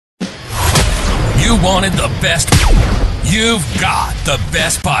You wanted the best. You've got the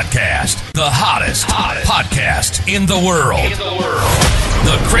best podcast. The hottest podcast in the world.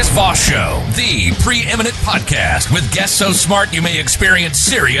 The Chris Voss Show, the preeminent podcast with guests so smart you may experience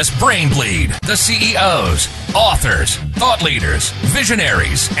serious brain bleed. The CEOs, authors, thought leaders,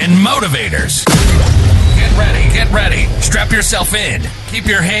 visionaries, and motivators. Get ready. Strap yourself in. Keep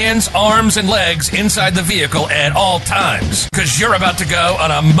your hands, arms, and legs inside the vehicle at all times, because you're about to go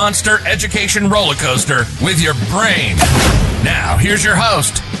on a monster education roller coaster with your brain. Now, here's your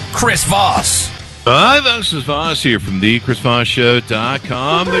host, Chris Voss. Hi, this is Voss here from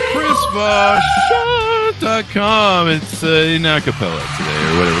thechrisvossshow.com, thechrisvossshow.com. It's in acapella today,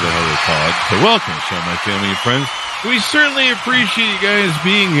 or whatever the hell they call it. So welcome to the show, my family and friends. We certainly appreciate you guys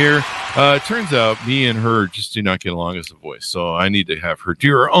being here. It turns out me and her just do not get along as a voice, so I need to have her do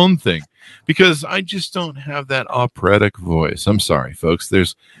her own thing because I just don't have that operatic voice. I'm sorry, folks.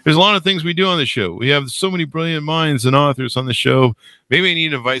 There's a lot of things we do on the show. We have so many brilliant minds and authors on the show. Maybe I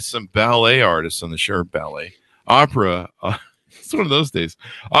need to invite some ballet artists on the show. Opera. It's one of those days.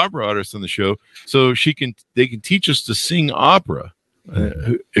 Opera artists on the show, so they can teach us to sing opera.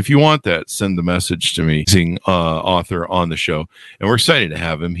 If you want that, send the message to me, author on the show. And we're excited to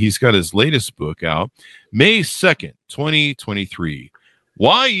have him. He's got his latest book out, May 2nd, 2023.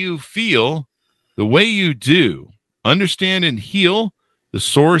 Why You Feel the Way You Do. Understand and Heal the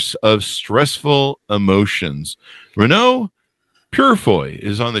Source of Stressful Emotions. Reneau Peurifoy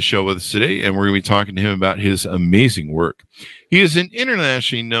is on the show with us today, and we're going to be talking to him about his amazing work. He is an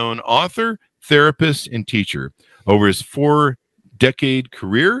internationally known author, therapist, and teacher. Over his 4-decade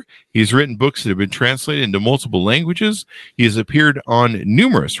career, he's written books that have been translated into multiple languages. He has appeared on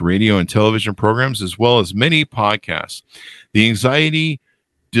numerous radio and television programs, as well as many podcasts. The Anxiety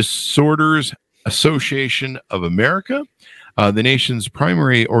Disorders Association of America, the nation's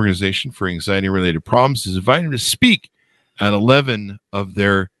primary organization for anxiety-related problems, has invited him to speak at 11 of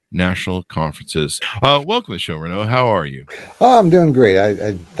their national conferences. Welcome to the show, Reneau. How are you? Oh, I'm doing great.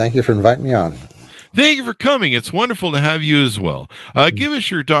 I thank you for inviting me on. Thank you for coming. It's wonderful to have you as well. Give us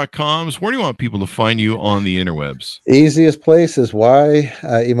your .coms. Where do you want people to find you on the interwebs? Easiest place is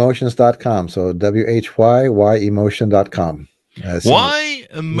whyemotions.com. So whyemotion.com. Why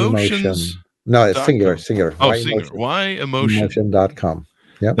emotions? No, it's singular. Oh, singular. Whyemotion.com.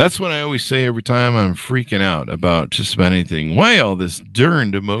 Yep. That's what I always say every time I'm freaking out about just about anything. Why all this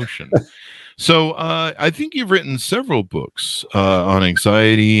darned emotion? So I think you've written several books on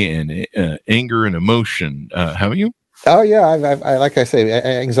anxiety and anger and emotion, haven't you? Oh, yeah. I like I say,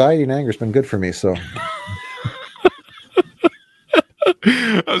 anxiety and anger has been good for me. So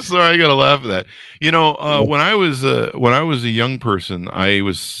I'm sorry, I got to laugh at that. You know, when I was a young person, I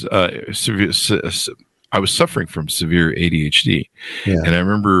was suffering from severe ADHD. Yeah. And I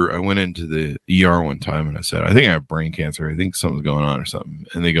remember I went into the ER one time and I said, I think I have brain cancer. I think something's going on or something.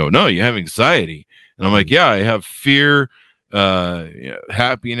 And they go, no, you have anxiety. And I'm like, yeah, I have fear,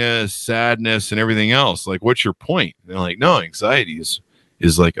 happiness, sadness, and everything else. Like, what's your point? And they're like, no, anxiety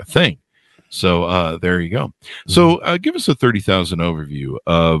is like a thing. So there you go. So give us a 30,000 overview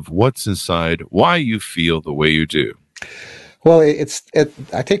of what's inside, why you feel the way you do. Well, I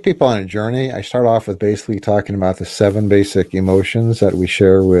take people on a journey. I start off with basically talking about the 7 basic emotions that we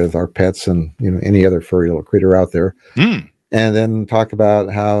share with our pets and any other furry little critter out there, and then talk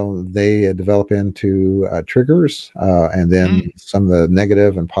about how they develop into triggers, and then some of the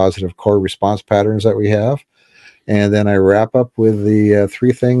negative and positive core response patterns that we have, and then I wrap up with the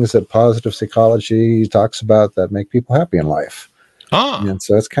 3 things that positive psychology talks about that make people happy in life. And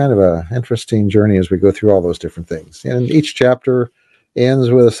so it's kind of an interesting journey as we go through all those different things. And each chapter ends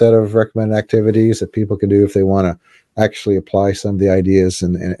with a set of recommended activities that people can do if they want to actually apply some of the ideas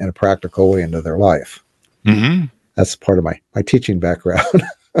in a practical way into their life. Mm-hmm. That's part of my teaching background.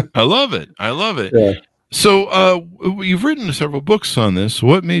 I love it. Yeah. So you've written several books on this.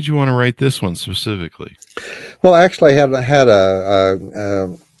 What made you want to write this one specifically? Well, actually, I had a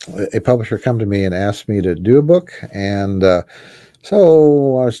publisher come to me and asked me to do a book, and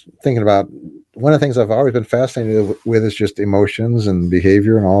so I was thinking about one of the things I've always been fascinated with is just emotions and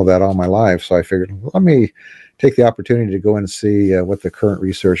behavior and all that all my life. So I figured, let me take the opportunity to go and see what the current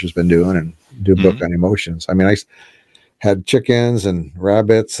research has been doing and do a book on emotions. I mean, I had chickens and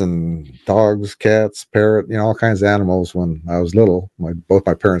rabbits and dogs, cats, parrot, all kinds of animals when I was little. Both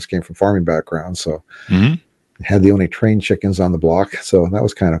my parents came from farming backgrounds, so I had the only trained chickens on the block. So that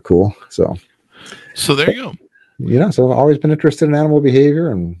was kind of cool. So there you go. So I've always been interested in animal behavior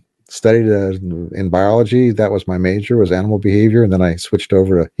and studied in biology. That was my major, was animal behavior. And then I switched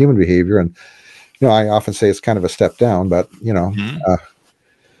over to human behavior. And, I often say it's kind of a step down, but,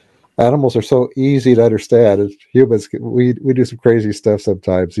 Animals are so easy to understand. As humans, we do some crazy stuff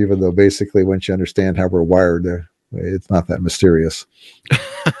sometimes, even though basically once you understand how we're wired, it's not that mysterious.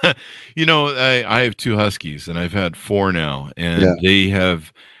 I have two huskies and I've had four now, Yeah. and they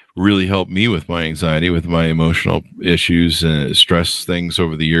have really helped me with my anxiety, with my emotional issues and stress things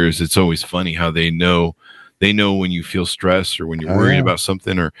over the years. It's always funny how they know when you feel stressed or when you're worried Yeah. about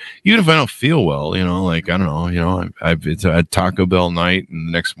something, or even if I don't feel well, like, I don't know, it's a Taco Bell night and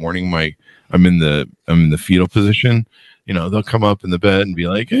the next morning I'm in the fetal position. They'll come up in the bed and be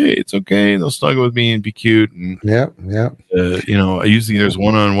like, "Hey, it's okay." They'll snuggle with me and be cute. And Yeah. Yeah. I usually there's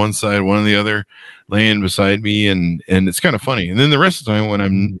one on one side, one on the other, laying beside me, and it's kind of funny. And then the rest of the time when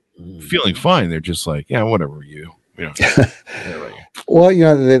I'm feeling fine, they're just like, "Yeah, whatever, you." Well,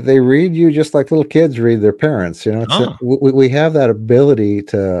 they read you just like little kids read their parents. We have that ability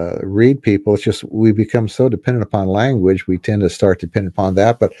to read people. It's just we become so dependent upon language, we tend to start dependent upon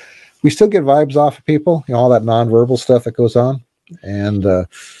that. But we still get vibes off of people, all that nonverbal stuff that goes on. And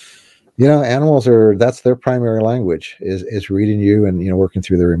animals that's their primary language is reading you and working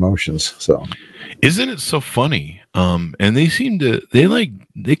through their emotions. So isn't it so funny? And they seem to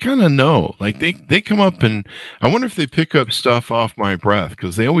they kind of know. Like they come up, and I wonder if they pick up stuff off my breath,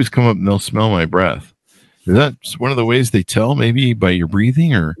 because they always come up and they'll smell my breath. Is that one of the ways they tell, maybe by your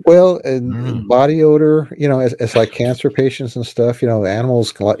breathing? Or and body odor, it's like cancer patients and stuff.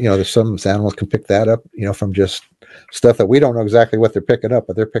 Animals, there's some animals can pick that up, from just stuff that we don't know exactly what they're picking up,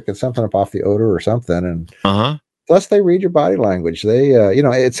 but they're picking something up off the odor or something. And plus, they read your body language. They,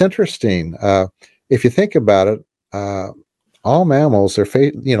 it's interesting. If you think about it, all mammals, their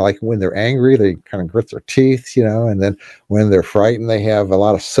face, like when they're angry, they kind of grit their teeth, and then when they're frightened, they have a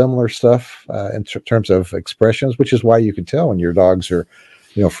lot of similar stuff in terms of expressions, which is why you can tell when your dogs are,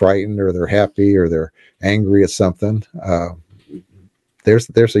 frightened, or they're happy, or they're angry at something.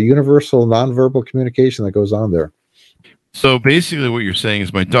 There's a universal nonverbal communication that goes on there. So basically what you're saying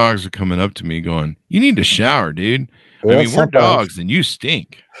is my dogs are coming up to me going, "You need to shower, dude." Well, I mean, we're dogs and you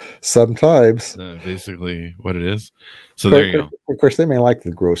stink. Sometimes. Basically what it is. So there you go. Of course, they may like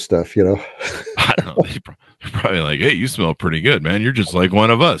the gross stuff, I don't know. They're probably like, "Hey, you smell pretty good, man. You're just like one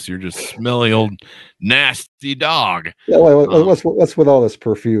of us. You're just smelly old nasty dog." Yeah, what's with all this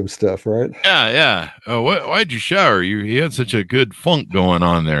perfume stuff, right? Yeah. Why'd you shower? You had such a good funk going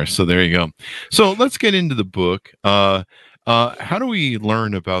on there. So there you go. So let's get into the book. How do we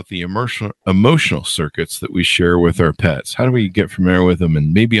learn about the emotional circuits that we share with our pets? How do we get familiar with them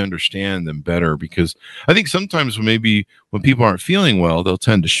and maybe understand them better? Because I think sometimes when people aren't feeling well, they'll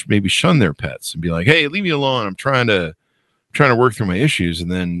tend to maybe shun their pets and be like, "Hey, leave me alone. I'm trying to work through my issues," and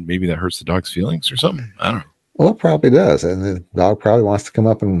then maybe that hurts the dog's feelings or something. I don't know. Well, it probably does, and the dog probably wants to come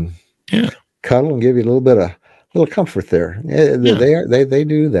up and cuddle and give you a little comfort there. They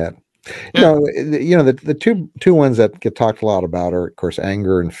do that. The two ones that get talked a lot about are, of course,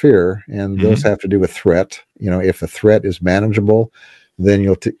 anger and fear, and those have to do with threat. If the threat is manageable, then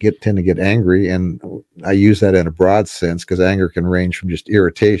you'll tend to get angry, and I use that in a broad sense, because anger can range from just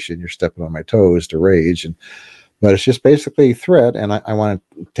irritation, you're stepping on my toes, to rage, but it's just basically threat, and I want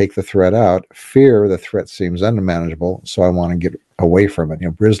to take the threat out. Fear, the threat seems unmanageable, so I want to get away from it.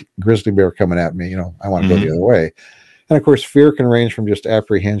 Grizzly bear coming at me, I want to go the other way. And of course, fear can range from just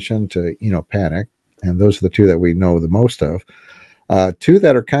apprehension to, panic. And those are the two that we know the most of. Two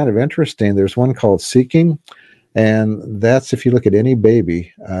that are kind of interesting. There's one called seeking. And that's, if you look at any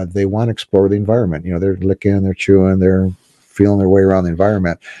baby, they want to explore the environment. They're licking, they're chewing, they're feeling their way around the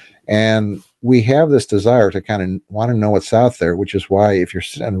environment. And we have this desire to kind of want to know what's out there, which is why if you're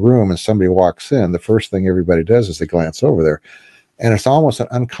sitting in a room and somebody walks in, the first thing everybody does is they glance over there. And it's almost an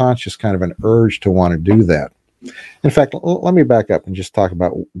unconscious kind of an urge to want to do that. In fact, let me back up and just talk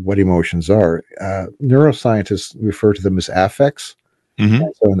about what emotions are. Neuroscientists refer to them as affects.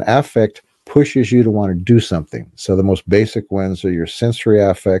 So an affect pushes you to want to do something. So the most basic ones are your sensory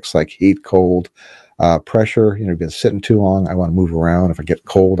affects, like heat, cold, pressure. You've been sitting too long, I want to move around. If I get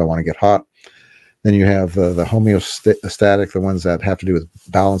cold, I want to get hot. Then you have the homeostatic, the ones that have to do with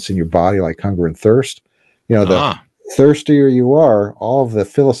balancing your body, like hunger and thirst. The thirstier you are, all of the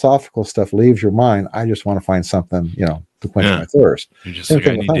philosophical stuff leaves your mind. I just want to find something, to quench my thirst. You're just like,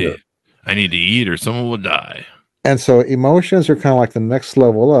 I need to eat or someone will die. And so emotions are kind of like the next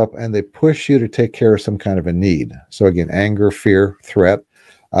level up, and they push you to take care of some kind of a need. So again, anger, fear, threat,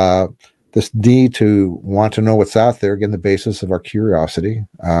 this need to want to know what's out there, again, the basis of our curiosity.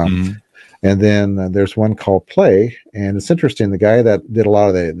 And then there's one called play. And it's interesting. The guy that did a lot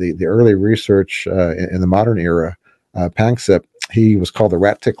of the early research in the modern era, Panksepp, he was called the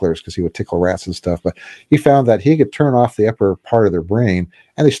rat ticklers because he would tickle rats and stuff. But he found that he could turn off the upper part of their brain,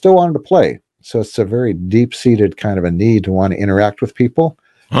 and they still wanted to play. So it's a very deep-seated kind of a need to want to interact with people.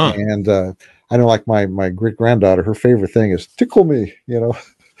 Huh. And I know, like my great granddaughter, her favorite thing is tickle me,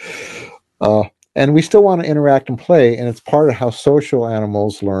 and we still want to interact and play, and it's part of how social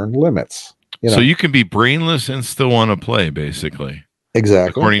animals learn limits. So you can be brainless and still want to play, basically. Exactly.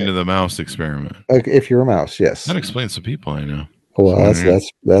 According to the mouse experiment. If you're a mouse, yes. That explains the people I know. Well,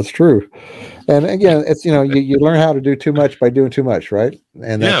 that's true. And again, it's you learn how to do too much by doing too much, right?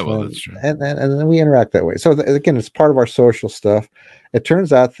 And that's true. And then we interact that way. So again, it's part of our social stuff. It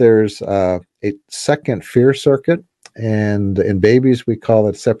turns out there's a second fear circuit, and in babies we call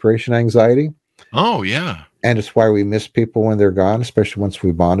it separation anxiety. Oh yeah. And it's why we miss people when they're gone, especially once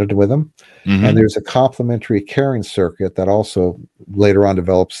we bonded with them. Mm-hmm. And there's a complementary caring circuit that also later on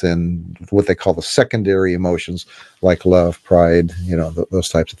develops in what they call the secondary emotions, like love, pride, those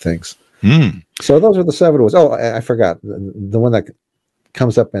types of things. Mm. So those are the 7 ways. Oh, I forgot the one that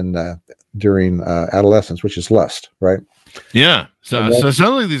comes up in during adolescence, which is lust, right? Yeah. So it sounds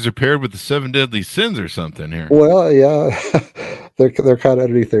like these are paired with the 7 deadly sins or something here. Well, yeah, they're kind of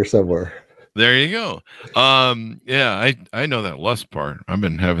underneath there somewhere. There you go. Yeah, I know that lust part. I've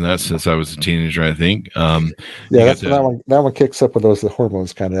been having that since I was a teenager, I think. Yeah, that's when that one kicks up with the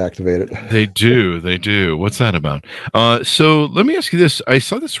hormones kind of activated. They do. What's that about? So let me ask you this. I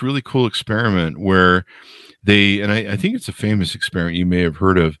saw this really cool experiment where I think it's a famous experiment you may have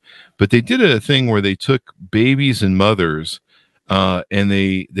heard of, but they did a thing where they took babies and mothers, and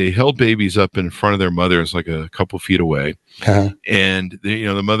they held babies up in front of their mothers, like a couple feet away. Uh-huh. And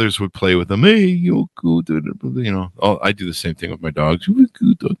the mothers would play with them. Hey, you good, I do the same thing with my dogs.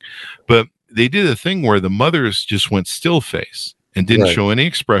 But they did a thing where the mothers just went still face and didn't show any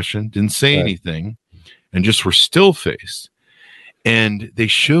expression, didn't say anything, and just were still faced. And they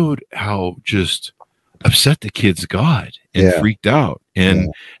showed how just upset the kids got and freaked out,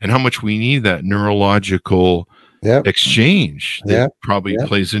 and how much we need that neurological exchange that probably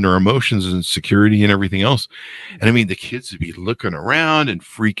plays into our emotions and security and everything else. And I mean, the kids would be looking around and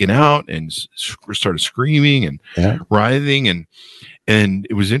freaking out and started screaming and writhing, and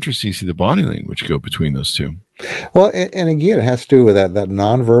it was interesting to see the body language go between those two. Well, and again, it has to do with that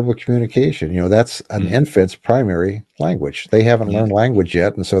nonverbal communication. That's an infant's primary language. They haven't learned language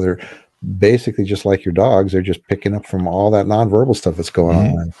yet, and so they're basically just like your dogs. They're just picking up from all that nonverbal stuff that's going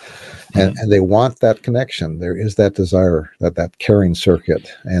on. And they want that connection. There is that desire, that caring circuit,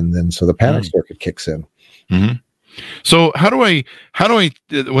 and then so the panic circuit kicks in. Mm-hmm. So how do I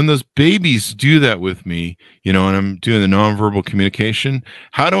when those babies do that with me, and I'm doing the nonverbal communication,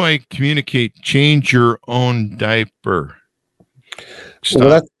 how do I communicate? Change your own diaper.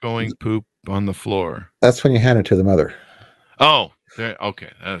 Stop going poop on the floor. That's when you hand it to the mother. Oh. Okay,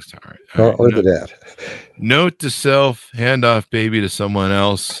 that's all right. Or the dad. Note to self: hand off baby to someone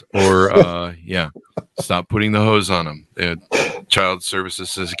else, or stop putting the hose on them. Child Services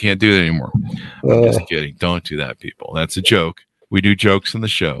says you can't do that anymore. I'm just kidding. Don't do that, people. That's a joke. We do jokes on the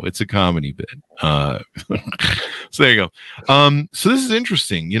show. It's a comedy bit. So there you go. So this is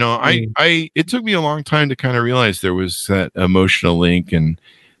interesting. It took me a long time to kind of realize there was that emotional link and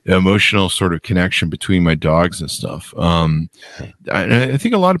emotional sort of connection between my dogs and stuff. I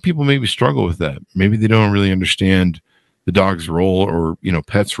think a lot of people maybe struggle with that. Maybe they don't really understand the dog's role or,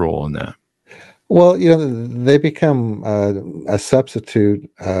 pet's role in that. Well, they become a substitute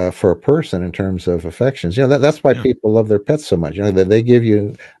for a person in terms of affections. That's why people love their pets so much. That they give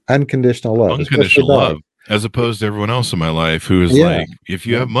you unconditional love. Unconditional love. As opposed to everyone else in my life who is like, if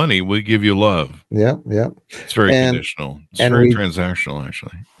you have money, we'll give you love. Yeah. It's very conditional. It's very transactional,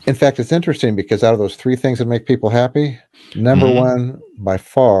 actually. In fact, it's interesting because out of those 3 things that make people happy, number one by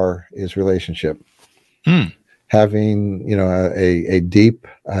far is relationship. Having, a deep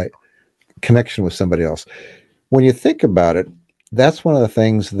connection with somebody else. When you think about it, that's one of the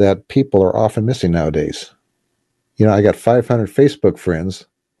things that people are often missing nowadays. I got 500 Facebook friends,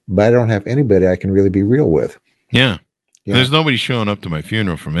 but I don't have anybody I can really be real with. Yeah. There's nobody showing up to my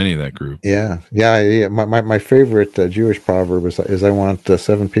funeral from any of that group. Yeah. My favorite Jewish proverb is I want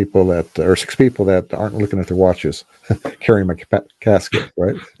 6 people that aren't looking at their watches carrying my casket,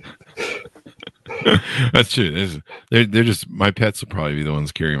 right? That's true. They're just, my pets will probably be the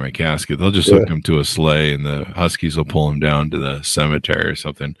ones carrying my casket. They'll just hook them to a sleigh and the Huskies will pull them down to the cemetery or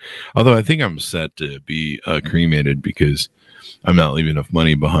something. Although I think I'm set to be cremated because I'm not leaving enough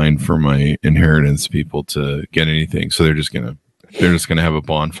money behind for my inheritance people to get anything. So they're just gonna have a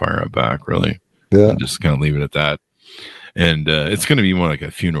bonfire out back, really. Yeah. And just kind of leave it at that. And it's going to be more like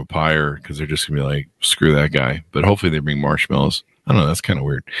a funeral pyre because they're just going to be like, screw that guy. But hopefully they bring marshmallows. I don't know. That's kind of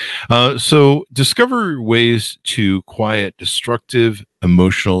weird. So discover ways to quiet destructive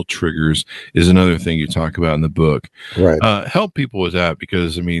emotional triggers is another thing you talk about in the book. Right. Help people with that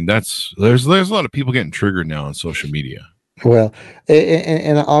because, I mean, there's a lot of people getting triggered now on social media. Well,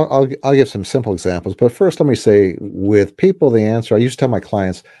 and I'll give some simple examples, but first let me say with people, the answer, I used to tell my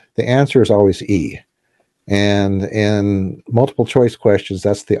clients, the answer is always E. And in multiple choice questions,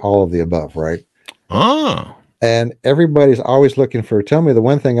 that's the all of the above, right? Oh. And everybody's always looking for, tell me the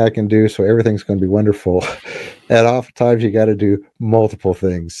one thing I can do so everything's going to be wonderful. And oftentimes you got to do multiple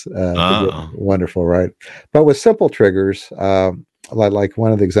things to get wonderful, right? But with simple triggers, like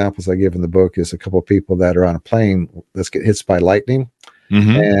one of the examples I give in the book is a couple of people that are on a plane that's get hit by lightning.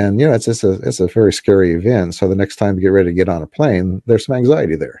 Mm-hmm. And, you know, it's a very scary event. So the next time you get ready to get on a plane, there's some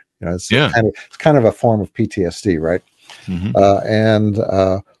anxiety there. You know, it's kind of a form of PTSD, right? Mm-hmm.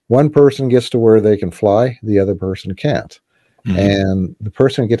 And one person gets to where they can fly, the other person can't. Mm-hmm. And the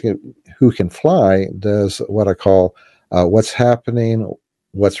person who can fly does what I call what's happening,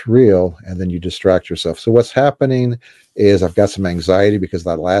 what's real, and then you distract yourself. So what's happening is I've got some anxiety because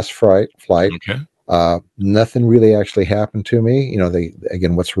that last flight, okay. Nothing really actually happened to me. You know,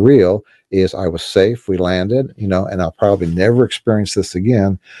 again, what's real is I was safe, we landed, you know, and I'll probably never experience this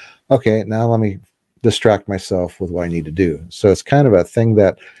again. Okay, now let me distract myself with what I need to do. So it's kind of a thing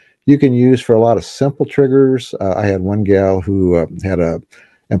that you can use for a lot of simple triggers. I had one gal who had a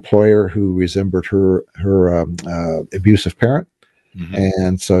employer who resembled her abusive parent. Mm-hmm.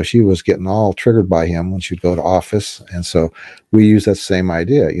 And so she was getting all triggered by him when she'd go to office. And so we use that same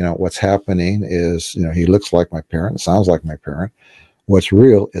idea. You know, what's happening is, you know, he looks like my parent, sounds like my parent. What's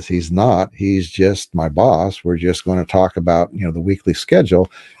real is he's not. He's just my boss. We're just going to talk about, you know, the weekly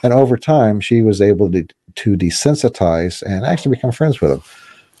schedule. And over time, she was able to desensitize and actually become friends with him.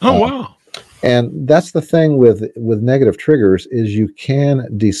 Oh, wow. And that's the thing with negative triggers is you can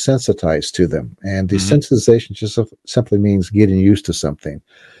desensitize to them. And desensitization just simply means getting used to something.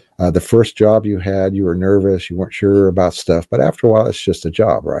 The first job you had, you were nervous, you weren't sure about stuff, but after a while, it's just a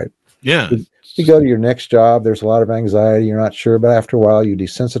job, right? Yeah. You go to your next job, there's a lot of anxiety, you're not sure, but after a while, you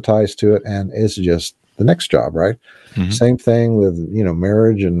desensitize to it, and it's just the next job, right? Mm-hmm. Same thing with, you know,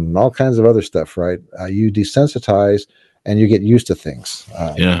 marriage and all kinds of other stuff, right? You desensitize and you get used to things.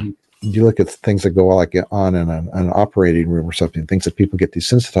 You look at things that go like on in an operating room or something, things that people get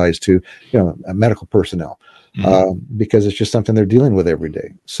desensitized to, you know, medical personnel, because it's just something they're dealing with every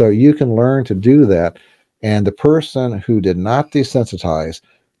day. So you can learn to do that. And the person who did not desensitize,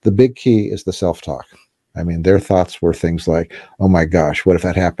 the big key is the self-talk. I mean, their thoughts were things like, oh my gosh, what if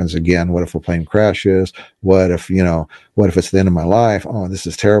that happens again? What if a plane crashes? What if it's the end of my life? Oh, this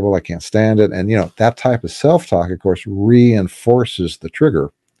is terrible. I can't stand it. And, you know, that type of self-talk, of course, reinforces the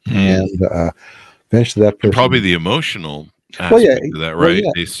trigger. And eventually that person... And probably the emotional aspect of that, right? Well,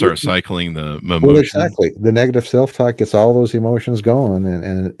 yeah. They start cycling the emotions. Well, exactly. The negative self-talk gets all those emotions going,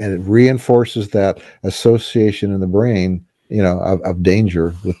 and it reinforces that association in the brain, you know, of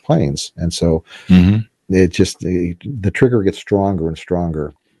danger with planes. And so it just, the trigger gets stronger and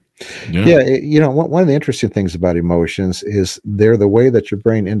stronger. Yeah. You know, one of the interesting things about emotions is they're the way that your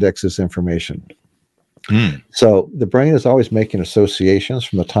brain indexes information. So the brain is always making associations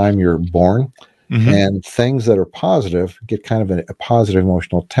from the time you're born, and things that are positive get kind of a positive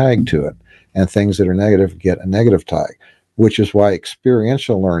emotional tag to it, and things that are negative get a negative tag, which is why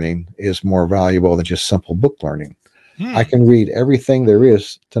experiential learning is more valuable than just simple book learning. I can read everything there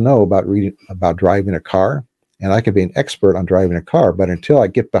is to know about driving a car, and I can be an expert on driving a car, but until I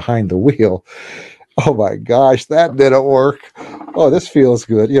get behind the wheel, oh my gosh, that didn't work. Oh, this feels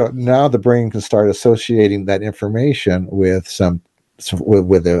good. You know, now the brain can start associating that information with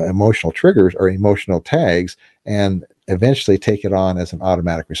with the emotional triggers or emotional tags, and eventually take it on as an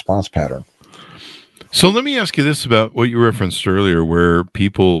automatic response pattern. So let me ask you this about what you referenced earlier, where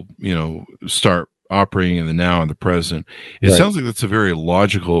people, you know, start operating in the now and the present. It sounds like that's a very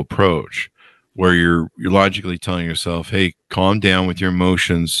logical approach, where you're logically telling yourself, hey, calm down with your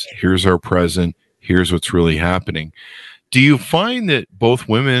emotions. Here's our present. Here's what's really happening. Do you find that both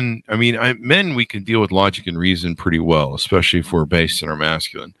women, I mean, men, we can deal with logic and reason pretty well, especially if we're based in our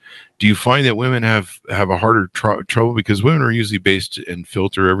masculine. Do you find that women have a harder trouble because women are usually based and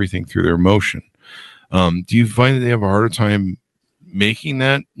filter everything through their emotion? Do you find that they have a harder time making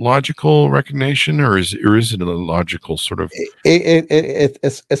that logical recognition, or is it a logical sort of?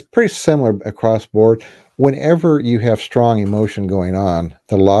 It's pretty similar across board. Whenever you have strong emotion going on,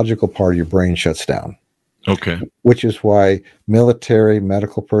 the logical part of your brain shuts down. Okay. Which is why military,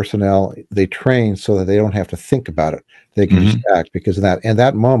 medical personnel, they train so that they don't have to think about it. They can just act, because in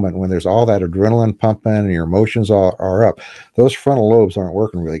that moment when there's all that adrenaline pumping and your emotions are up, those frontal lobes aren't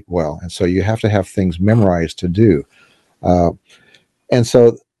working really well. And so you have to have things memorized to do. And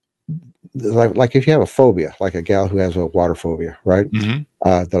so like if you have a phobia, like a gal who has a water phobia, right?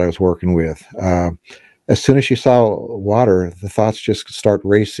 That I was working with, as soon as she saw water, the thoughts just start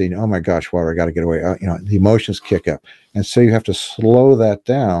racing. Oh my gosh, water! I got to get away. The emotions kick up, and so you have to slow that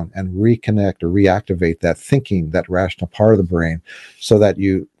down and reconnect or reactivate that thinking, that rational part of the brain, so that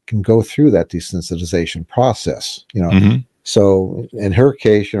you can go through that desensitization process. So in her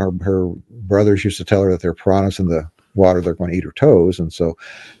case, her brothers used to tell her that there are piranhas in the water; they're going to eat her toes, and so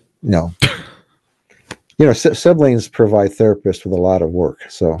siblings provide therapists with a lot of work.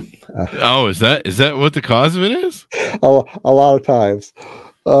 So, is that what the cause of it is? a lot of times.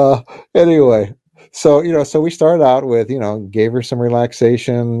 Anyway, so we started out with, gave her some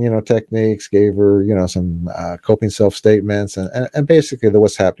relaxation, techniques, gave her, some coping self statements, and basically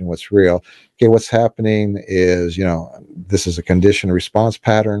what's happening, what's real. Okay, what's happening is, this is a conditioned response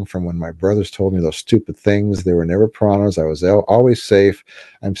pattern from when my brothers told me those stupid things. They were never piranhas. I was always safe.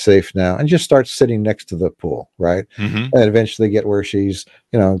 I'm safe now. And just start sitting next to the pool, right? And eventually get where she's,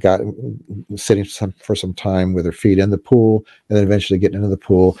 got sitting for some time with her feet in the pool, and then eventually getting into the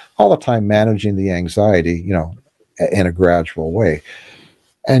pool, all the time managing the anxiety, in a gradual way.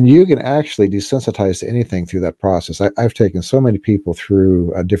 And you can actually desensitize to anything through that process. I've taken so many people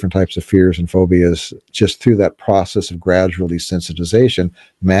through different types of fears and phobias just through that process of gradual desensitization,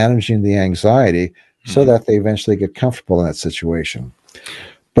 managing the anxiety so that they eventually get comfortable in that situation.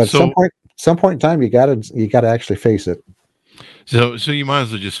 But some point in time, you gotta actually face it. So you might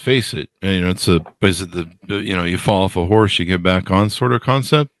as well just face it. Is it you fall off a horse, you get back on sort of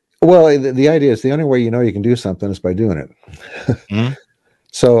concept? Well, the idea is the only way you can do something is by doing it.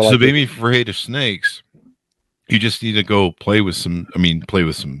 So maybe if you're afraid of snakes, you just need to go play with some.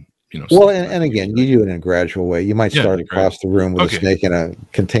 Well, and again, you do it in a gradual way. You might start across the room with a snake in a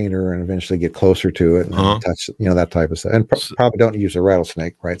container and eventually get closer to it and touch, that type of stuff. And probably don't use a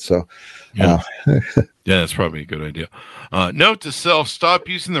rattlesnake, right? So, yeah, that's probably a good idea. Note to self: stop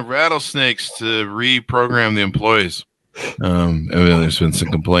using the rattlesnakes to reprogram the employees. There's been some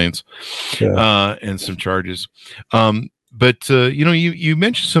complaints and some charges. But you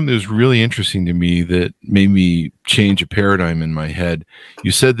mentioned something that was really interesting to me that made me change a paradigm in my head.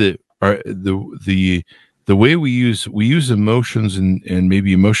 You said that the way we use emotions and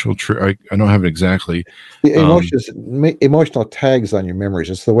maybe emotional. I don't have it exactly. Emotional tags on your memories.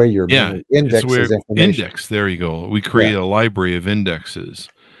 It's the way your memory indexes information. Index. There you go. We create a library of indexes.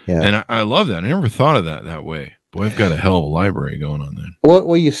 Yeah, and I love that. I never thought of that way. Boy, I've got a hell of a library going on then.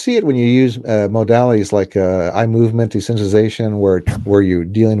 Well, you see it when you use modalities like eye movement desensitization, where you're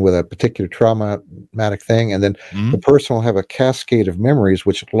dealing with a particular traumatic thing, and then the person will have a cascade of memories,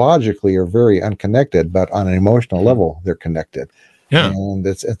 which logically are very unconnected, but on an emotional level, they're connected. Yeah, and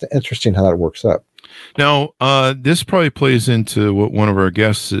it's interesting how that works up. Now, this probably plays into what one of our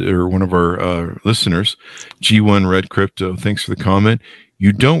guests or one of our listeners, G1 Red Crypto, thanks for the comment.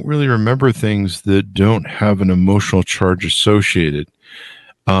 You don't really remember things that don't have an emotional charge associated.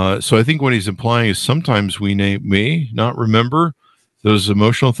 So I think what he's implying is sometimes we may not remember those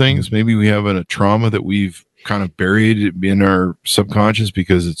emotional things. Maybe we have a trauma that we've kind of buried in our subconscious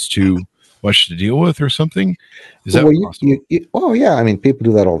because it's too much to deal with or something. Is that possible? Yeah. I mean, people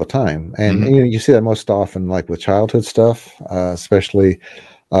do that all the time. And, you see that most often, like with childhood stuff, especially,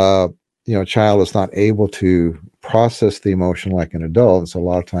 a child is not able to process the emotion like an adult. And so a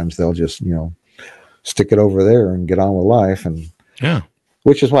lot of times they'll just, stick it over there and get on with life. And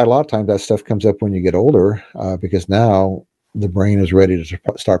which is why a lot of times that stuff comes up when you get older, because now the brain is ready to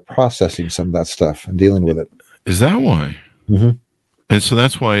start processing some of that stuff and dealing with it. Is that why? Mm-hmm. And so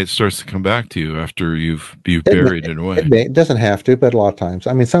that's why it starts to come back to you after you've buried it away. It doesn't have to, but a lot of times.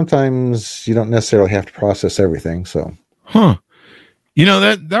 I mean, sometimes you don't necessarily have to process everything. So,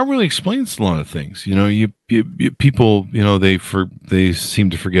 that really explains a lot of things. People, they seem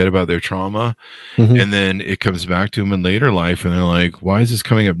to forget about their trauma, and then it comes back to them in later life, and they're like, "Why is this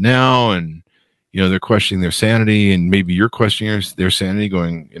coming up now?" And they're questioning their sanity, and maybe you're questioning their sanity,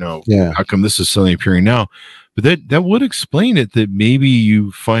 going, how come this is suddenly appearing now? But that would explain it, that maybe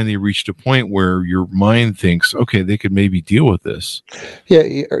you finally reached a point where your mind thinks, okay, they could maybe deal with this. Yeah,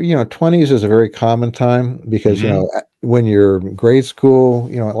 20s is a very common time because, when you're in grade school,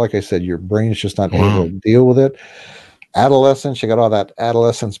 like I said, your brain is just not able to deal with it. Adolescence, you got all that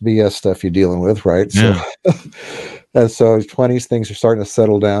adolescence BS stuff you're dealing with, right? Yeah. And so 20s, things are starting to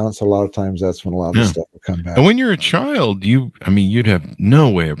settle down. So a lot of times that's when a lot of the stuff will come back. And when you're a child, you'd have no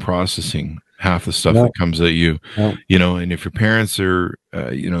way of processing half the stuff that comes at you, and if your parents are,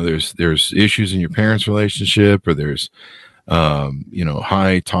 there's issues in your parents' relationship, or there's,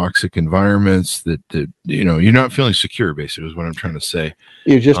 high toxic environments that you're not feeling secure, basically is what I'm trying to say.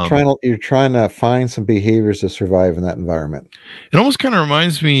 You're just you're trying to find some behaviors to survive in that environment. It almost kind of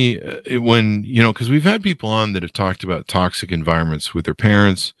reminds me when, because we've had people on that have talked about toxic environments with their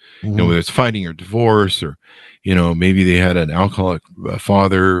parents, whether it's fighting or divorce, or, maybe they had an alcoholic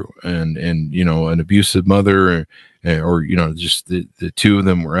father and an abusive mother, or just the two of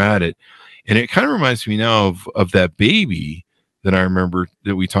them were at it. And it kind of reminds me now of that baby that I remember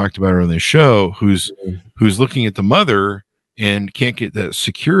that we talked about on the show, who's looking at the mother and can't get that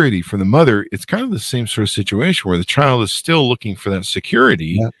security from the mother. It's kind of the same sort of situation where the child is still looking for that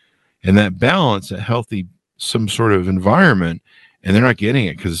security and that balance, that healthy, some sort of environment, and they're not getting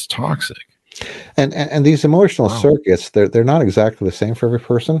it because it's toxic. And these emotional circuits, they're not exactly the same for every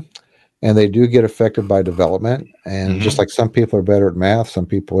person. And they do get affected by development. And just like some people are better at math, some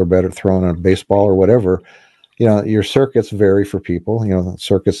people are better at throwing a baseball or whatever, your circuits vary for people.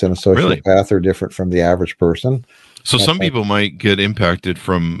 Circuits in a sociopath are different from the average person. So some people might get impacted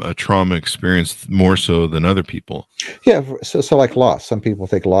from a trauma experience more so than other people. Yeah. So like loss, some people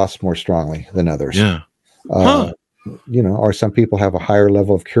take loss more strongly than others. Yeah. Or some people have a higher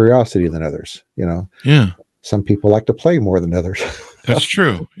level of curiosity than others, Yeah. Some people like to play more than others. That's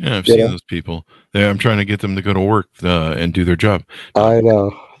true. Yeah, I've seen those people. I'm trying to get them to go to work and do their job. I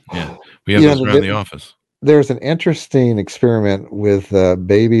know. Yeah, we have those around the office. There's an interesting experiment with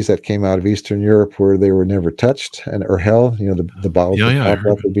babies that came out of Eastern Europe where they were never touched or held. The bottles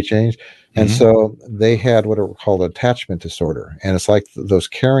would be changed. And so they had what are called attachment disorder. And it's like those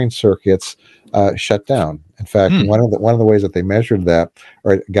caring circuits shut down. In fact, one of the ways that they measured that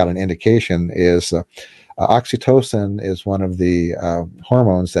or got an indication is oxytocin is one of the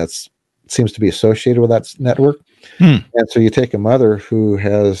hormones that seems to be associated with that network. And so you take a mother who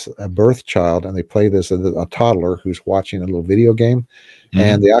has a birth child and they play this a toddler who's watching a little video game,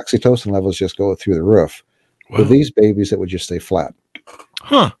 and the oxytocin levels just go through the roof. Wow. With these babies, it would just stay flat.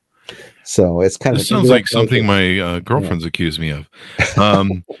 Huh. So it's kind of sounds like something my girlfriend's accused me of.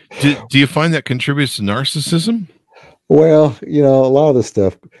 Do you find that contributes to narcissism? Well, a lot of the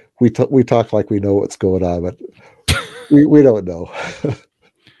stuff we talk like we know what's going on, but we don't know.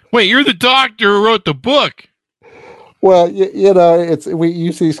 Wait, you're the doctor who wrote the book. Well, we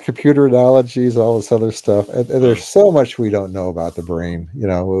use these computer analogies, all this other stuff, and there's so much we don't know about the brain.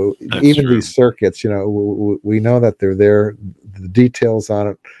 Even true. These circuits, we know that they're there. The details on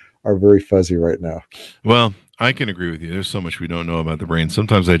it are very fuzzy right now. Well, I can agree with you. There's so much we don't know about the brain.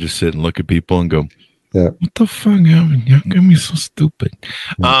 Sometimes I just sit and look at people and go, what the fuck happened? How come you're so stupid?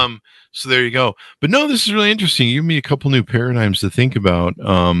 Yeah. So there you go. But no, this is really interesting. You give me a couple new paradigms to think about.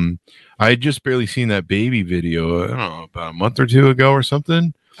 I had just barely seen that baby video, I don't know, about a month or two ago or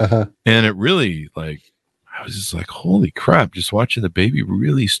something. And it really, I was just like, holy crap, just watching the baby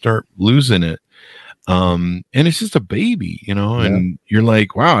really start losing it. And it's just a baby, and you're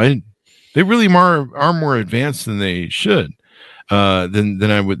like, wow, they really are more advanced than they should,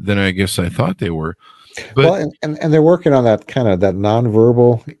 than I guess I thought they were. But, well, and they're working on that kind of that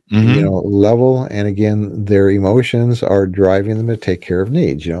nonverbal, level. And again, their emotions are driving them to take care of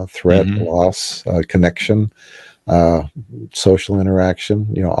needs, threat, loss, connection, social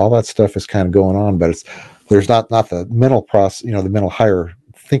interaction, all that stuff is kind of going on, but there's not the mental process, the mental higher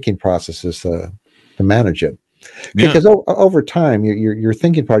thinking processes to manage it. Because over time, your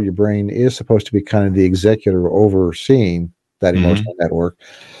thinking part of your brain is supposed to be kind of the executor overseeing that emotional network.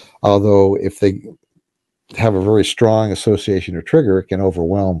 Although if they have a very strong association or trigger, it can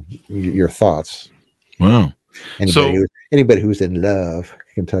overwhelm your thoughts. Wow. Anybody who's in love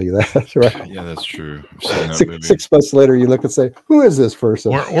can tell you that, right? Yeah, that's true. I've seen that 6 months later, you look and say, who is this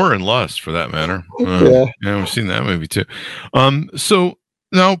person? Or in lust, for that matter. Yeah, we've seen that movie too. So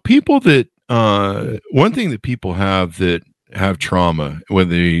now people that, one thing that people have that have trauma, whether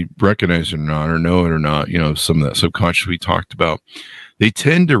they recognize it or not, or know it or not, some of that subconscious we talked about, they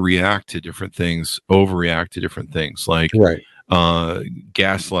tend to react to different things, overreact to different things, like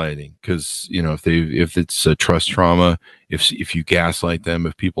gaslighting. Because if it's a trust trauma, if you gaslight them,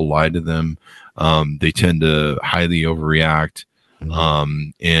 if people lie to them, they tend to highly overreact,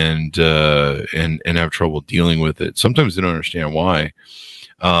 and have trouble dealing with it. Sometimes they don't understand why.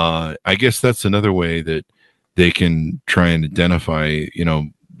 I guess that's another way that they can try and identify,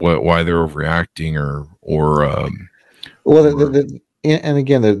 why they're overreacting and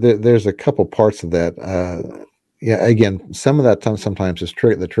again, there's a couple parts of that. yeah, again, some of that sometimes is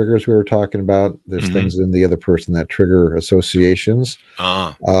the triggers we were talking about. There's things in the other person that trigger associations.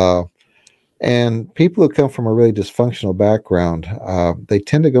 And people who come from a really dysfunctional background, they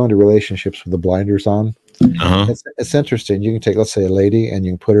tend to go into relationships with the blinders on. It's interesting. You can take, let's say, a lady, and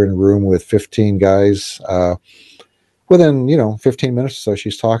you can put her in a room with 15 guys. Within 15 minutes or so,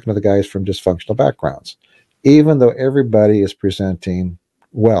 she's talking to the guys from dysfunctional backgrounds, even though everybody is presenting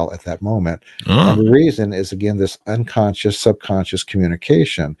well at that moment. And the reason is, again, this unconscious, subconscious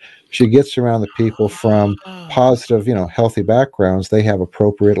communication. She gets around the people from positive, healthy backgrounds. They have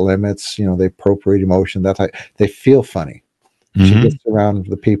appropriate limits, they appropriate emotion, that type. They feel funny. She gets around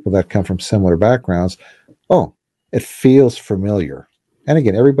the people that come from similar backgrounds. Oh, it feels familiar. And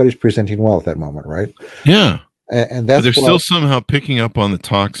again, everybody's presenting well at that moment, right? Yeah. And that's, but they're still somehow picking up on the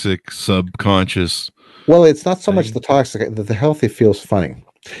toxic subconscious. Well, it's not so much the toxic, the healthy feels funny.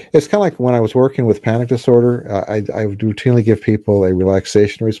 It's kind of like when I was working with panic disorder, I would routinely give people a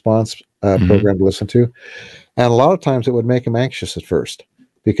relaxation response program to listen to. And a lot of times it would make them anxious at first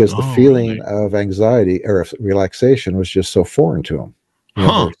because the feeling of anxiety or relaxation was just so foreign to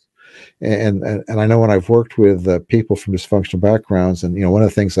them. And I know when I've worked with people from dysfunctional backgrounds, and one of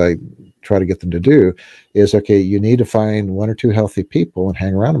the things I try to get them to do is, okay, you need to find one or two healthy people and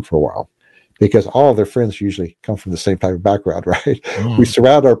hang around them for a while, because all of their friends usually come from the same type of background, right? We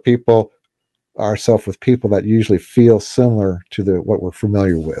surround ourselves with people that usually feel similar to what we're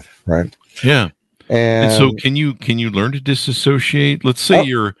familiar with, right? Yeah. And so, can you learn to disassociate? Let's say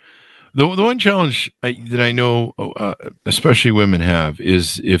you're the one challenge that I know, especially women have,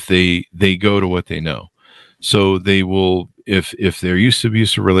 is if they go to what they know. So they will, if they're used to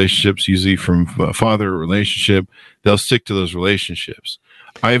abusive relationships, usually from a father relationship, they'll stick to those relationships.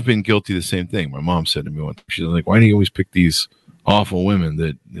 I've been guilty of the same thing. My mom said to me once, she's like, "Why do you always pick these awful women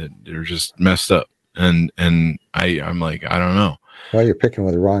that are just messed up?" And I'm like, I don't know. Well, you're picking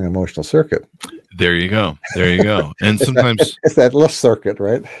with the wrong emotional circuit. There you go. And sometimes it's that lust circuit,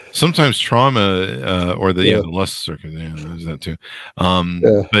 right? Sometimes trauma or the lust circuit, there's that too.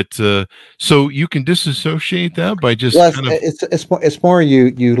 But so you can disassociate that by just kind of. It's more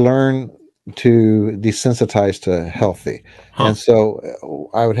you learn to desensitize to healthy. And so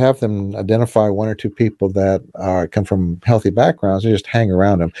I would have them identify one or two people that come from healthy backgrounds and just hang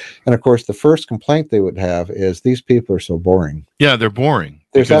around them. And of course, the first complaint they would have is, these people are so boring. Yeah, they're boring.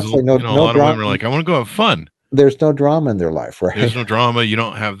 There's absolutely no a lot of women are like, I want to go have fun. There's no drama in their life, right? There's no drama. You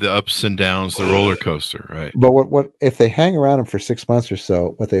don't have the ups and downs, the roller coaster, right? But what if they hang around them for 6 months or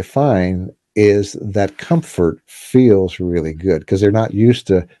so, what they find is that comfort feels really good because they're not used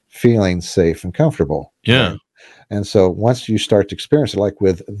to feeling safe and comfortable. Yeah. Right? And so once you start to experience it, like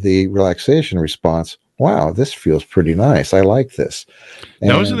with the relaxation response, wow, this feels pretty nice. I like this.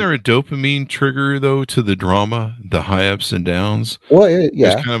 Now, isn't there a dopamine trigger, though, to the drama, the high ups and downs? Well,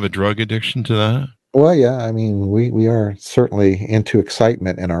 yeah. There's kind of a drug addiction to that. Well, yeah. I mean, we are certainly into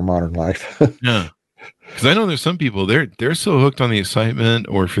excitement in our modern life. Yeah. Because I know there's some people, they're so hooked on the excitement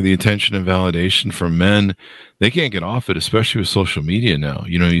or for the attention and validation from men, they can't get off it, especially with social media now.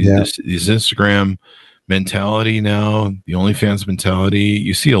 This Instagram mentality now, the OnlyFans mentality,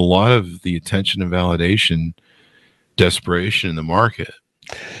 you see a lot of the attention and validation desperation in the market.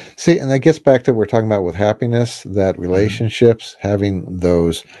 See, and that gets back to what we're talking about with happiness, that relationships, having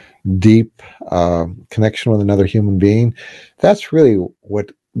those deep connection with another human being, that's really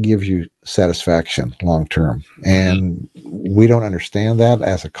what gives you satisfaction long term. And we don't understand that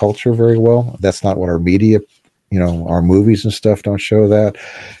as a culture very well. That's not what our media, our movies and stuff don't show that.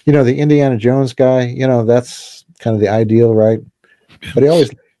 The Indiana Jones guy, that's kind of the ideal, right? But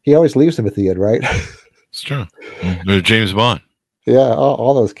he always leaves him at the end, right? It's true. James Bond. Yeah,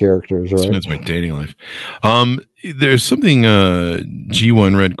 all those characters, right? That's my dating life. There's something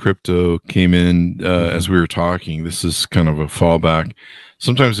G1 Red Crypto came in as we were talking. This is kind of a fallback.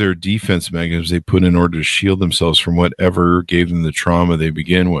 Sometimes there are defense mechanisms they put in order to shield themselves from whatever gave them the trauma they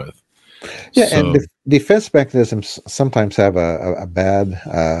begin with. Yeah, and defense mechanisms sometimes have a bad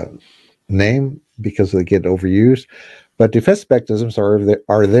name because they get overused. But defense mechanisms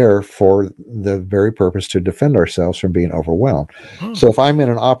are there for the very purpose to defend ourselves from being overwhelmed. So if I'm in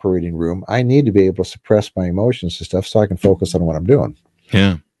an operating room, I need to be able to suppress my emotions and stuff so I can focus on what I'm doing.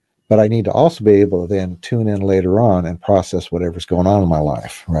 Yeah. But I need to also be able to then tune in later on and process whatever's going on in my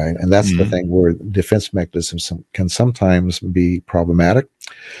life, right? And that's the thing where defense mechanisms can sometimes be problematic.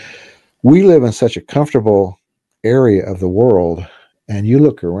 We live in such a comfortable area of the world, and you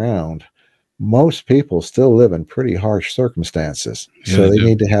look around, most people still live in pretty harsh circumstances. Yeah, So they they do.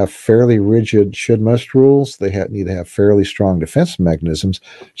 need to have fairly rigid should-must rules. They need to have fairly strong defense mechanisms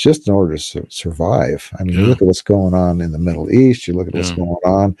just in order to survive. I mean, you Yeah. look at what's going on in the Middle East, you look at what's Yeah. going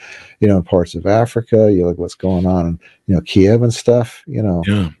on, in parts of Africa, you look at what's going on in, Kiev and stuff,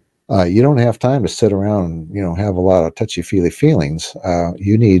 Yeah. you don't have time to sit around and, have a lot of touchy-feely feelings.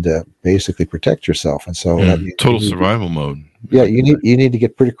 You need to basically protect yourself. And so Yeah. that means Total survival mode. yeah, you need to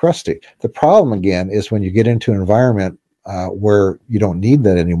get pretty crusty. The problem again is when you get into an environment where you don't need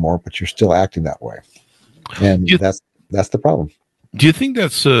that anymore, but you're still acting that way, and that's the problem. Do you think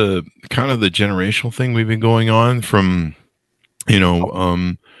that's kind of the generational thing we've been going on from,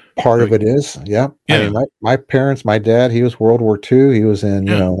 Part of it is, yeah. I yeah, mean, my parents, my dad, he was World War II. He was in,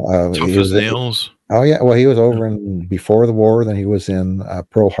 yeah, tough he as was. nails. Oh yeah, well, he was Yeah. over in before the war. Then he was in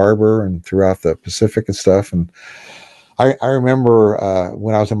Pearl Harbor and throughout the Pacific and stuff. And I remember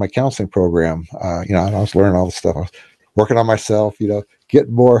when I was in my counseling program, I was learning all this stuff. I was working on myself,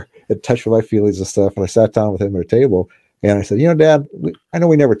 getting more in touch with my feelings and stuff. And I sat down with him at a table and I said, Dad, I know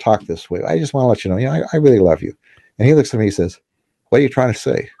we never talked this way. I just want to let you know, I really love you. And he looks at me, he says, what are you trying to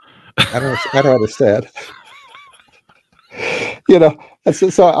say? I don't understand. And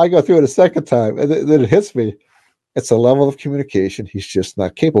so I go through it a second time and then it hits me. It's a level of communication he's just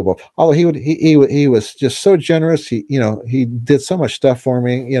not capable of. Although he was just so generous. He did so much stuff for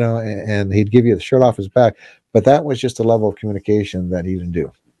me, and he'd give you the shirt off his back. But that was just a level of communication that he didn't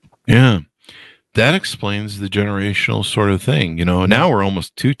do. Yeah. That explains the generational sort of thing. Now we're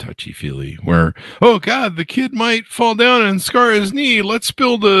almost too touchy-feely where, oh God, the kid might fall down and scar his knee. Let's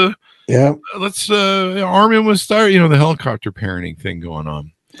build let's arm him with the helicopter parenting thing going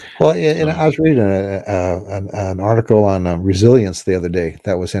on. Well, and I was reading an article on resilience the other day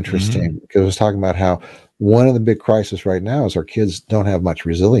that was interesting because it was talking about how one of the big crises right now is our kids don't have much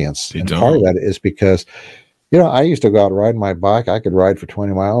resilience. And part of that is because, I used to go out and ride my bike. I could ride for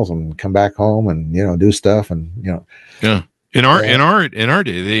 20 miles and come back home and, do stuff and, Yeah. In our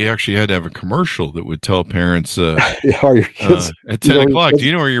day, they actually had to have a commercial that would tell parents are your kids at 10 o'clock, do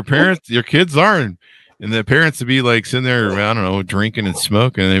you know where your kids are? And the parents would be like sitting there, I don't know, drinking and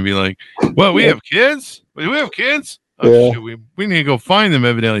smoking. And they'd be like, well, we have kids? Do we have kids? Oh, shit, we need to go find them,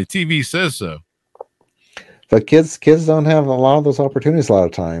 evidently. TV says so. But kids don't have a lot of those opportunities a lot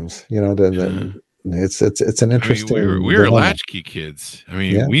of times, it's an interesting. I mean, we were latchkey kids. I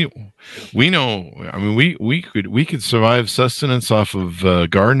mean, we know. I mean, we could survive sustenance off of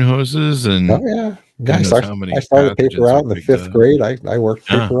garden hoses and. Oh yeah, guys! I started paper out in the fifth grade. I worked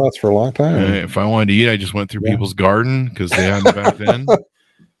paper routes for a long time. If I wanted to eat, I just went through people's garden because they had them back then,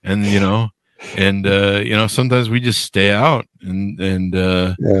 and sometimes we just stay out and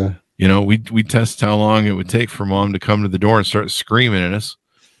we test how long it would take for mom to come to the door and start screaming at us,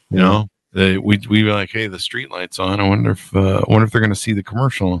 We'd be like, hey, the street light's on. I wonder if they're going to see the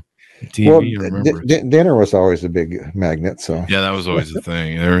commercial on TV. Well, dinner was always a big magnet. So yeah, that was always the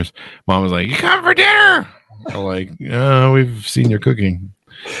thing. Mom was like, "You come for dinner?" I'm like, we've seen your cooking.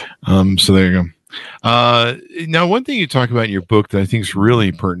 So there you go. Now, one thing you talk about in your book that I think is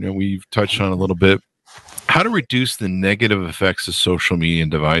really pertinent, we've touched on a little bit, how to reduce the negative effects of social media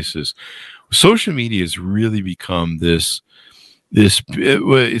and devices. Social media has really become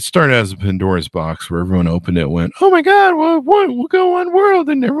it started as a Pandora's box where everyone opened it and went, oh my God, we'll go one world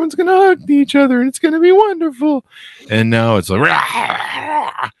and everyone's going to hug each other and it's going to be wonderful. And now it's like,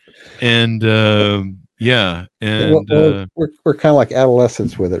 and we're kind of like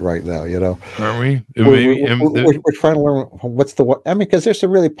adolescents with it right now, aren't we? We're trying to learn because there's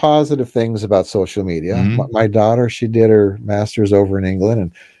some really positive things about social media. Mm-hmm. My daughter, she did her master's over in England,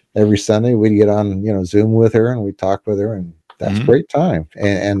 and every Sunday we'd get on, Zoom with her and we talk with her, and that's a great time.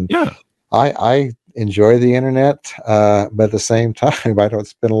 And I enjoy the internet, but at the same time, I don't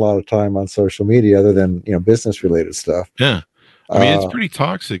spend a lot of time on social media other than, business related stuff. Yeah. I mean, it's pretty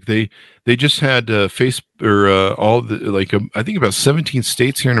toxic. They just had Facebook or I think about 17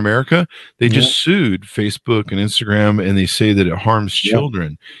 states here in America. They just sued Facebook and Instagram, and they say that it harms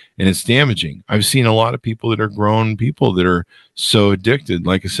children and it's damaging. I've seen a lot of people that are grown people that are so addicted,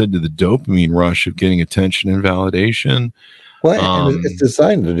 like I said, to the dopamine rush of getting attention and validation. Well, and it's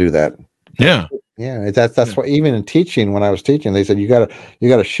designed to do that. Yeah. Yeah. That's why even in teaching, when I was teaching, they said you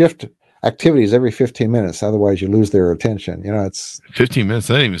gotta shift activities every 15 minutes, otherwise you lose their attention. It's 15 minutes.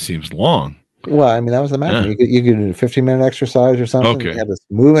 That even seems long. Well, I mean, that was the maximum. You could do a 15-minute exercise or something. Okay. You had to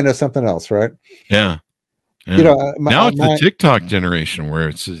move into something else, right? Yeah. Now it's the TikTok generation where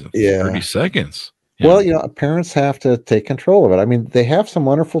it's 30 seconds. Well, parents have to take control of it. I mean, they have some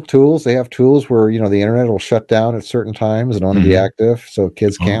wonderful tools. They have tools where, the internet will shut down at certain times and only be active, so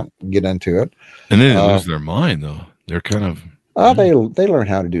kids can't get into it. And then they lose their mind, though. They're kind of... They learn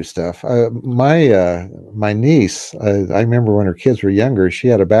how to do stuff. My niece, I remember when her kids were younger, she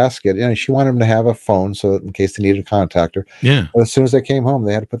had a basket, and she wanted them to have a phone so that in case they needed to contact her. Yeah. But as soon as they came home,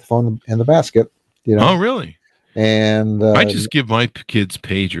 they had to put the phone in the basket. Oh, really? And I just give my kids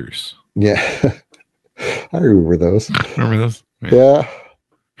pagers. Yeah. I remember those. Remember those? Yeah.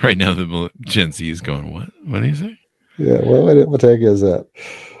 Right now, the Gen Z is going, what? What do you say? Yeah. Well, what the heck is that?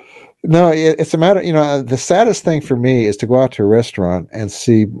 No, it's a matter, the saddest thing for me is to go out to a restaurant and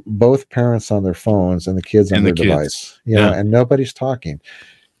see both parents on their phones and the kids on their device, and nobody's talking.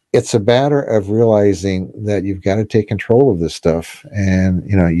 It's a matter of realizing that you've got to take control of this stuff and,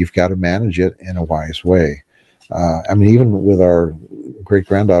 you've got to manage it in a wise way. I mean, even with our great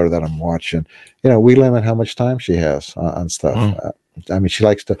granddaughter that I'm watching, we limit how much time she has on stuff. I mean, she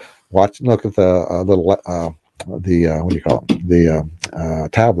likes to look at the little, what do you call it? The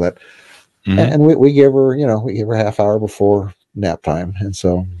tablet. Mm-hmm. And we give her half hour before nap time. And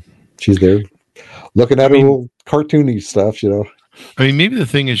so she's there looking at her little cartoony stuff, I mean, maybe the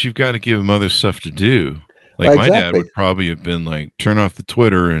thing is you've got to give them other stuff to do. Like my dad would probably have been like, turn off the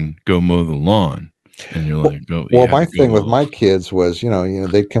Twitter and go mow the lawn. And you're like, well, my thing with my kids was,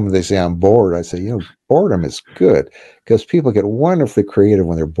 they'd come and they say, I'm bored. I say, boredom is good because people get wonderfully creative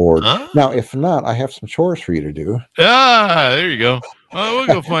when they're bored. Now, if not, I have some chores for you to do. There you go. We'll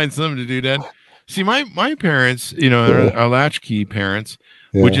go find something to do, Dad. See, my parents, our latchkey parents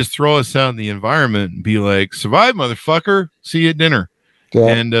would just throw us out in the environment and be like, survive, motherfucker. See you at dinner. Yeah.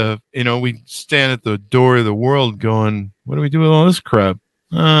 And, we'd stand at the door of the world going, what do we do with all this crap?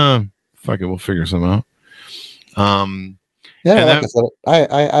 Fuck it, we'll figure some out. I said,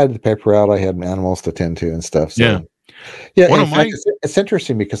 I had the paper out. I had animals to tend to and stuff. So. Yeah. It's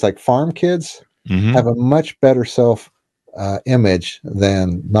interesting because like farm kids have a much better self image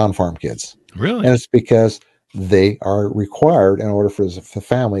than non-farm kids. Really? And it's because they are required in order for the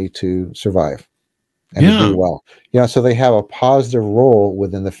family to survive and to do well. So they have a positive role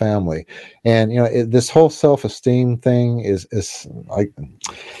within the family. And, this whole self-esteem thing is like...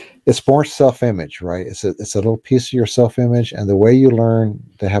 It's more self-image, right? It's a little piece of your self-image, and the way you learn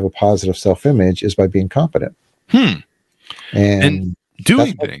to have a positive self-image is by being competent and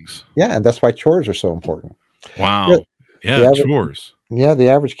doing things. And that's why chores are so important. Wow. Chores. Yeah, the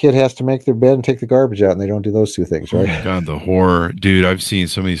average kid has to make their bed and take the garbage out, and they don't do those two things, right? Oh my God, the horror, dude! I've seen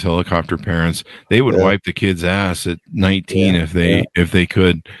some of these helicopter parents. They would wipe the kid's ass at 19 if they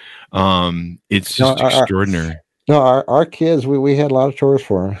could. It's just extraordinary. No, our kids, we had a lot of chores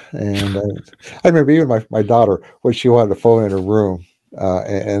for them. And I remember even my daughter, when she wanted a phone in her room.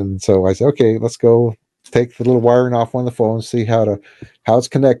 And so I said, okay, let's go take the little wiring off one of the phones, see how it's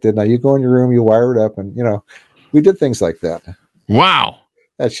connected. Now you go in your room, you wire it up. And, we did things like that. Wow.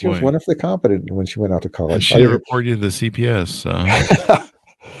 And she was wonderfully competent when she went out to college. And she reported you to the CPS.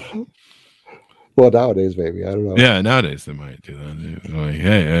 Well, nowadays, maybe. I don't know. Yeah, nowadays they might do that. They're like,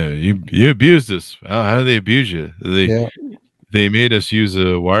 hey, you abused us. How do they abuse you? They made us use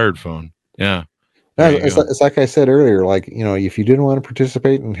a wired phone. Yeah. It's like I said earlier, like, if you didn't want to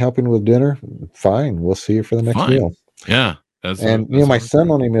participate in helping with dinner, fine. We'll see you for the next meal. Yeah. My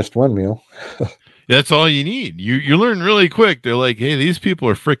son only missed one meal. That's all you need. You learn really quick. They're like, hey, these people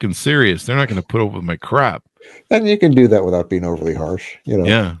are freaking serious. They're not going to put up with my crap. And you can do that without being overly harsh,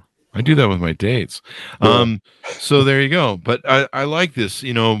 Yeah. I do that with my dates. So there you go. But I like this,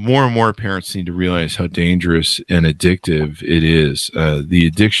 more and more parents need to realize how dangerous and addictive it is. The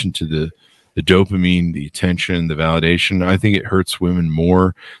addiction to the dopamine, the attention, the validation. I think it hurts women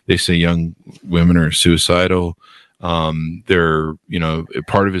more. They say young women are suicidal. They're,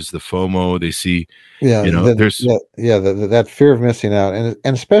 part of it is the FOMO. They see, that fear of missing out. And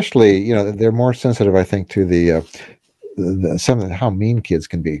especially, they're more sensitive, I think, to how mean kids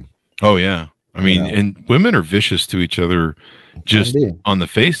can be. Oh yeah. I mean, and women are vicious to each other just on the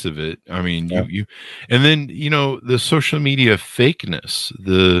face of it. I mean, and then, the social media fakeness,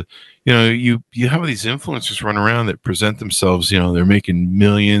 you have these influencers run around that present themselves, they're making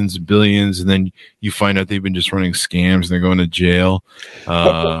millions, billions, and then you find out they've been just running scams and they're going to jail.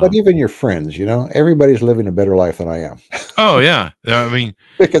 But even your friends, everybody's living a better life than I am. Oh yeah. I mean,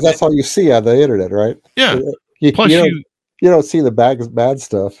 because that's all you see on the internet, right? Yeah. Plus you don't see the bad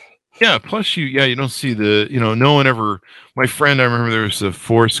stuff. Yeah. Plus you don't see no one ever, my friend, I remember there was a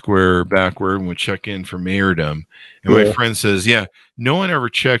Foursquare back where everyone would check in for mayordom. And my friend says, no one ever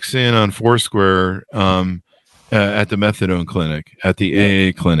checks in on Foursquare, at the methadone clinic, at the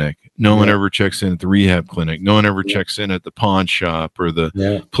AA clinic. No one ever checks in at the rehab clinic. No one ever checks in at the pawn shop or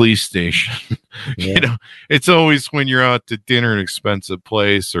the police station. You know, it's always when you're out to dinner at an expensive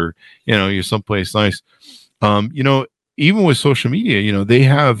place or, you know, you're someplace nice. You know, even with social media, you know, they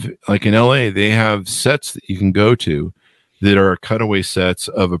have, like in LA, they have sets that you can go to that are cutaway sets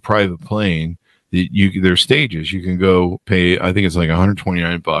of a private plane. Their stages. You can go pay, I think it's like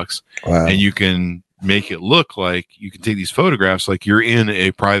 $129, and you can make it look like you can take these photographs like you're in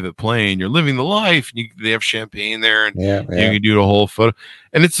a private plane, you're living the life. They have champagne there, and you can do the whole photo.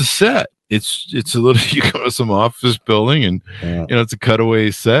 And it's a set. It's a little. You go to some office building, and you know it's a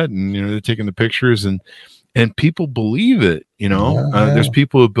cutaway set, and you know they're taking the pictures, and people believe it. You know, there's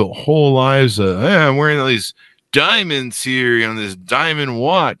people who built whole lives. I'm wearing all these diamonds here on this diamond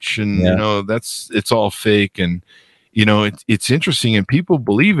watch, and you know it's all fake, and you know it's interesting, and people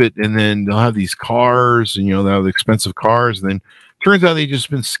believe it, and then they'll have these cars, and you know they'll have expensive cars, and then turns out they just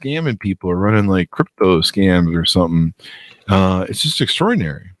been scamming people or running like crypto scams or something. It's just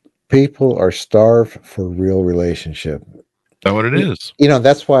extraordinary. People are starved for real relationship. That's what it is. You know,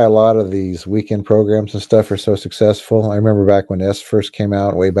 that's why a lot of these weekend programs and stuff are so successful. I remember back when S first came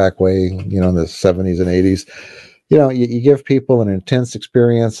out, way, you know, in the 70s and 80s. You know, you give people an intense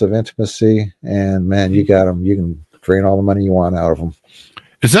experience of intimacy, and man, you got them. You can drain all the money you want out of them.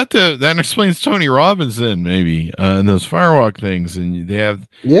 Is that that explains Tony Robbins then, maybe, and those firewalk things, and they have,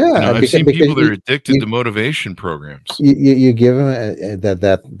 you know, I've seen people that are addicted to motivation programs. You give them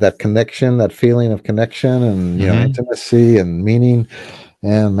that connection, that feeling of connection, and you know, intimacy and meaning,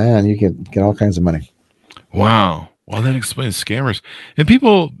 and man, you get all kinds of money. Wow, well, that explains scammers, and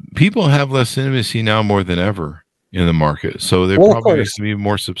people have less intimacy now more than ever in the market, so they're probably used to be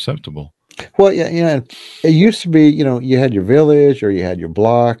more susceptible. Well, yeah, you know, it used to be, you know, you had your village or you had your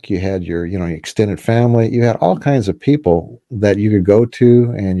block, you had your, you know, your extended family, you had all kinds of people that you could go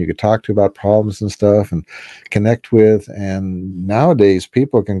to and you could talk to about problems and stuff and connect with. And nowadays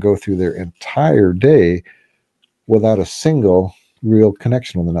people can go through their entire day without a single real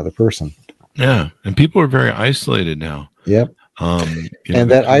connection with another person. Yeah. And people are very isolated now. Yep. You know, and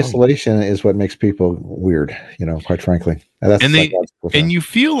that isolation is what makes people weird, you know, quite frankly. And you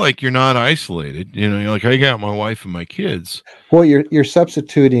feel like you're not isolated, you know, like I got my wife and my kids. Well, you're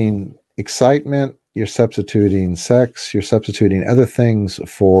substituting excitement, you're substituting sex, you're substituting other things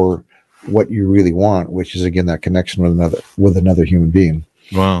for what you really want, which is again that connection with another human being.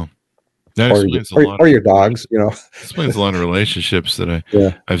 Wow. That explains a lot. Or your dogs, you know. Explains a lot of relationships that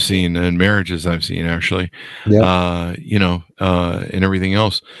I've seen, and marriages I've seen actually. Yeah. You know, and everything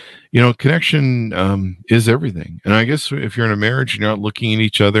else. You know, connection is everything. And I guess if you're in a marriage, you're not looking at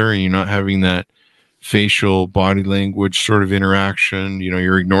each other, and you're not having that facial body language sort of interaction. You know,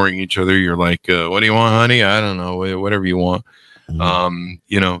 you're ignoring each other. You're like, "What do you want, honey? I don't know. Whatever you want."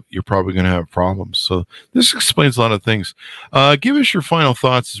 You know, you're probably going to have problems. So this explains a lot of things. Give us your final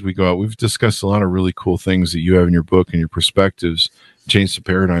thoughts as we go out. We've discussed a lot of really cool things that you have in your book, and your perspectives change the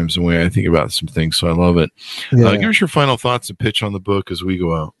paradigms the way I think about some things. So I love it. Give us your final thoughts and pitch on the book as we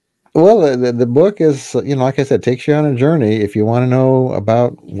go out. Well, the book is, you know, like I said, takes you on a journey. If you want to know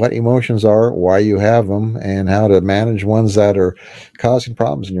about what emotions are, why you have them, and how to manage ones that are causing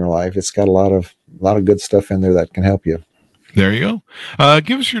problems in your life, it's got a lot of good stuff in there that can help you. There you go.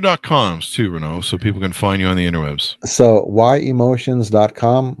 Give us your .coms too, Reneau, so people can find you on the interwebs. So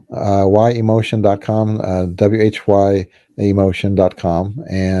whyemotions.com, whyemotion.com, whyemotion.com,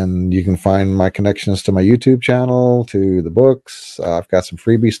 and you can find my connections to my YouTube channel, to the books. I've got some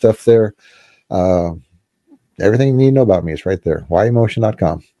freebie stuff there. Everything you need to know about me is right there.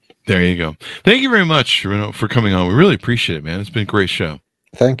 whyemotion.com. There you go. Thank you very much, Reneau, for coming on. We really appreciate it, man. It's been a great show.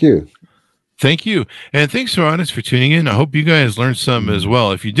 Thank you. Thank you. And thanks to our audience for tuning in. I hope you guys learned some as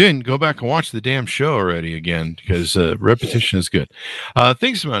well. If you didn't, go back and watch the damn show already again, because repetition is good.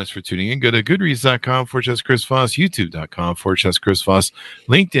 Thanks to our audience for tuning in. Go to goodreads.com/Chris Voss, youtube.com/Chris Voss,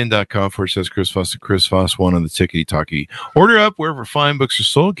 linkedin.com/Chris Voss, and Chris Voss, one on the tickety talkie. Order up wherever fine books are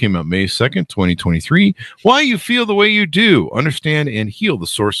sold. Came out May 2nd, 2023. Why You Feel the Way You Do. Understand and heal the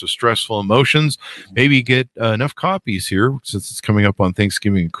source of stressful emotions. Maybe get enough copies here since it's coming up on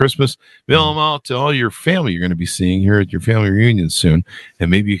Thanksgiving and Christmas. Mail them out to all your family you're going to be seeing here at your family reunion soon, and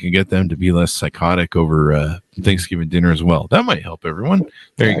maybe you can get them to be less psychotic over Thanksgiving dinner as well. That might help everyone.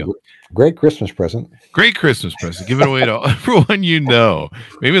 There you go. Great Christmas present. Great Christmas present. Give it away to everyone you know.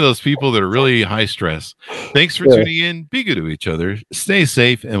 Maybe those people that are really high stress. Thanks for tuning in. Be good to each other. Stay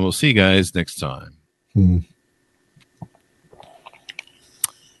safe, and we'll see you guys next time. And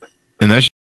that's